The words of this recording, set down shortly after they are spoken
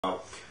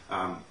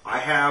I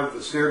have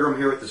the snare drum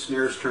here with the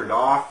snares turned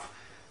off.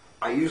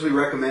 I usually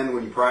recommend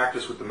when you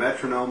practice with the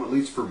metronome, at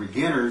least for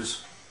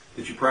beginners,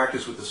 that you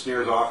practice with the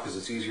snares off because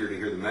it's easier to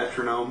hear the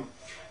metronome.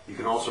 You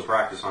can also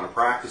practice on a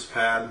practice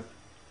pad,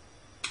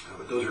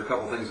 but those are a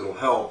couple things that will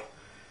help.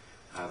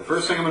 The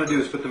first thing I'm going to do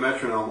is put the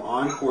metronome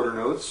on quarter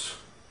notes.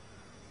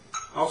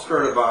 I'll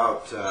start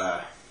about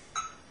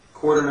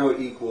quarter note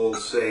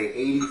equals, say,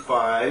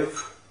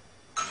 85.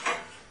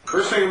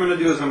 First thing I'm going to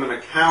do is I'm going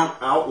to count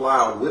out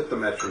loud with the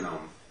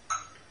metronome.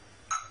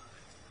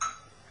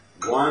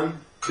 1,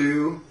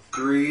 2,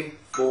 3,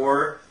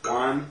 4.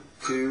 1,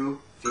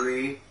 2,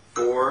 3,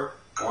 4.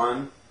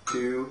 1,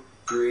 2,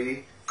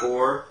 3,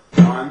 4.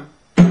 1,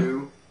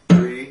 2,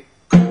 3,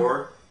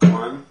 4.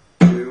 1,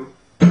 2,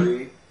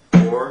 3,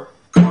 4.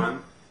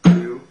 1,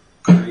 2,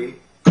 3,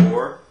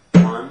 4.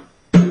 1,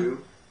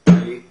 2,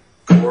 3,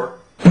 4.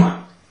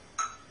 1.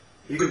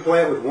 You can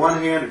play it with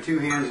one hand or two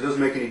hands. It doesn't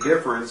make any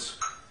difference.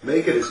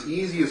 Make it as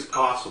easy as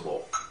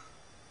possible.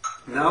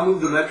 Now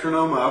move the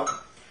metronome up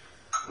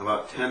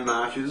about 10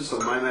 notches. So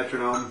my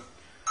metronome,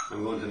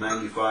 I'm going to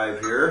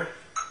 95 here.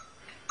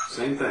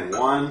 Same thing.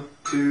 1,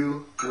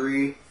 2,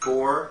 3,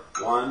 4.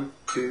 1,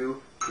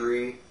 2,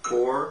 3,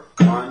 4.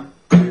 1,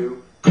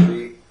 2,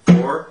 3,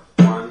 4.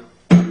 1,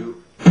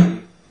 2,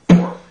 3,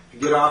 4. If you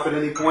get off at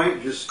any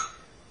point, just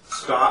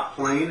stop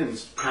playing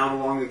and count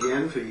along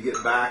again until you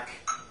get back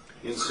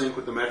in sync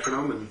with the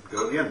metronome and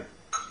go again.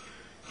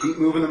 Keep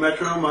moving the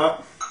metronome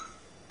up.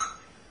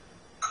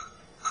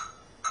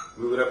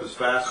 Move it up as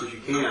fast as you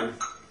can,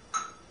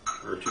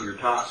 or to your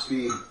top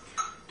speed.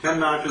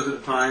 10 notches at a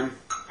time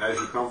as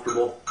you're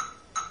comfortable.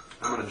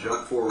 I'm going to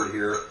jump forward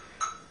here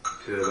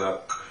to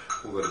about,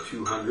 we'll go to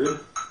 200.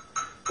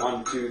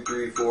 1, 2,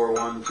 3, 4,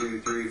 1,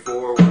 2, 3,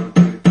 4, 1,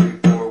 2, 3,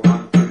 4,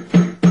 1, 2,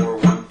 3, 4,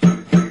 1,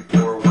 2, 3,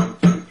 4, 1,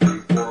 2, 3,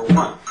 4,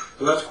 1.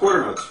 So that's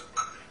quarter notes.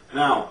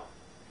 Now,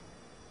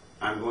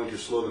 I'm going to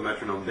slow the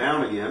metronome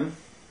down again.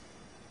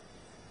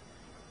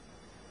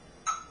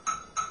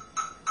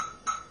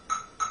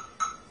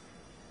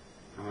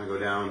 I'm going to go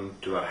down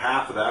to about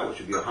half of that, which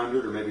would be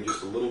 100, or maybe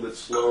just a little bit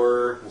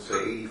slower. We'll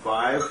say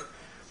 85.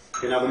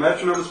 Okay, now the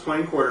metronome is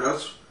playing quarter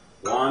notes.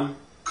 1,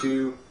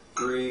 2,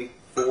 3,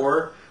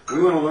 4.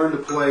 We want to learn to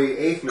play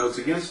eighth notes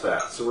against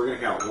that. So we're going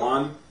to count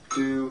 1,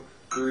 2,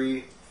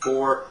 3,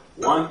 4.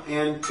 1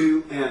 and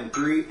 2 and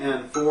 3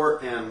 and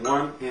 4 and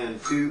 1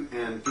 and 2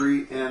 and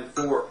 3 and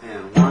 4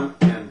 and 1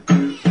 and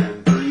 2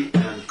 and 3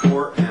 and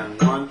 4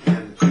 and 1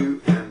 and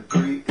 2 and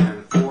 3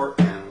 and 4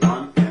 and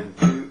 1 and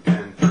 2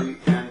 and 3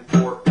 and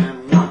 4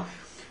 and 1.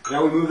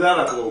 Now we move that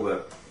up a little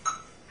bit.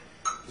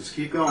 Just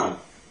keep going.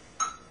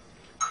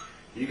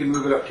 You can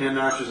move it up 10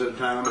 notches at a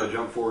time. I'm going to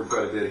jump forward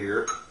quite a bit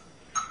here,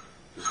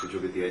 just so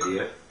you'll get the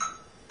idea.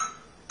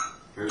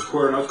 Here's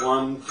quarter notes.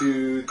 1,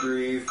 2,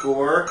 3,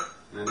 4.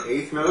 And then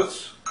eighth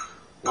notes.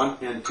 1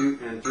 and 2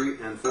 and 3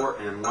 and 4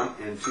 and 1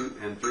 and 2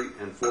 and 3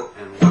 and 4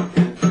 and 1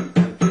 and 2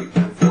 and 3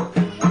 and 4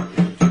 and 1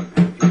 and 2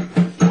 and 3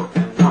 and 4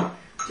 and 1.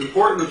 It's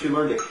important that you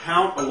learn to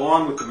count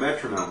along with the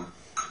metronome,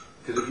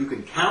 because if you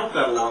can count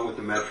that along with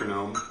the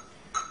metronome,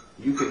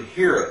 you can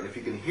hear it. And if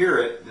you can hear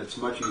it, it's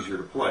much easier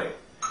to play.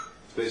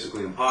 It's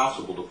basically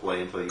impossible to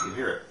play until you can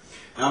hear it.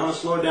 Now I'm going to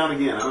slow it down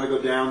again. I'm going to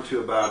go down to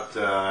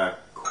about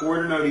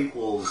quarter note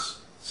equals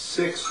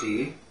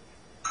 60.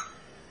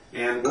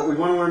 And what we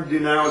want to learn to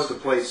do now is to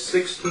play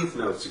 16th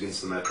notes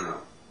against the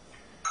metronome.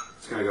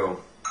 It's going to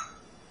go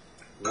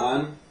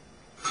 1,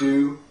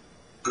 2,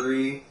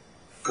 3,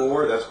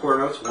 4. That's quarter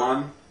notes.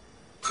 1,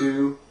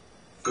 2,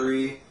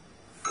 3,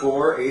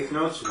 4. Eighth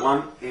notes.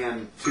 1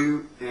 and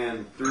 2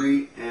 and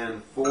 3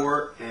 and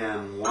 4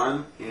 and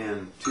 1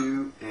 and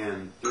 2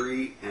 and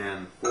 3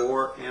 and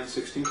 4 and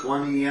 16th.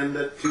 1 E and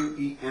a 2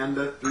 E and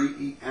a 3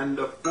 E and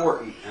a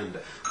 4 E and a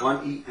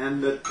 1 E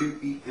and a 2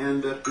 E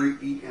and a 3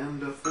 E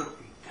and a 4 E.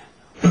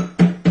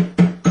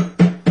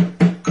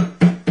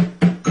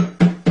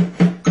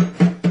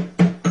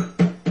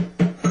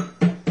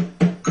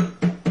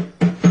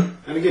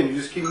 And again, you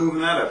just keep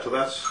moving that up, so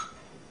that's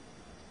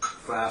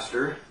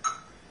faster.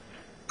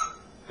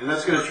 And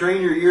that's going to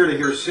train your ear to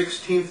hear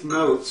 16th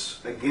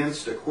notes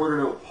against a quarter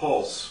note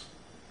pulse.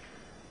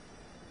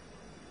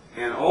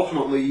 And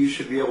ultimately, you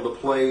should be able to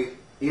play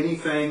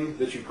anything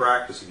that you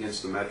practice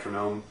against the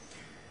metronome.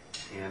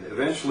 And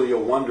eventually,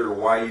 you'll wonder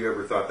why you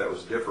ever thought that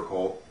was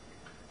difficult.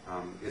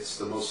 It's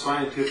the most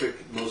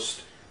scientific,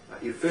 most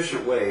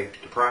efficient way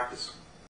to practice.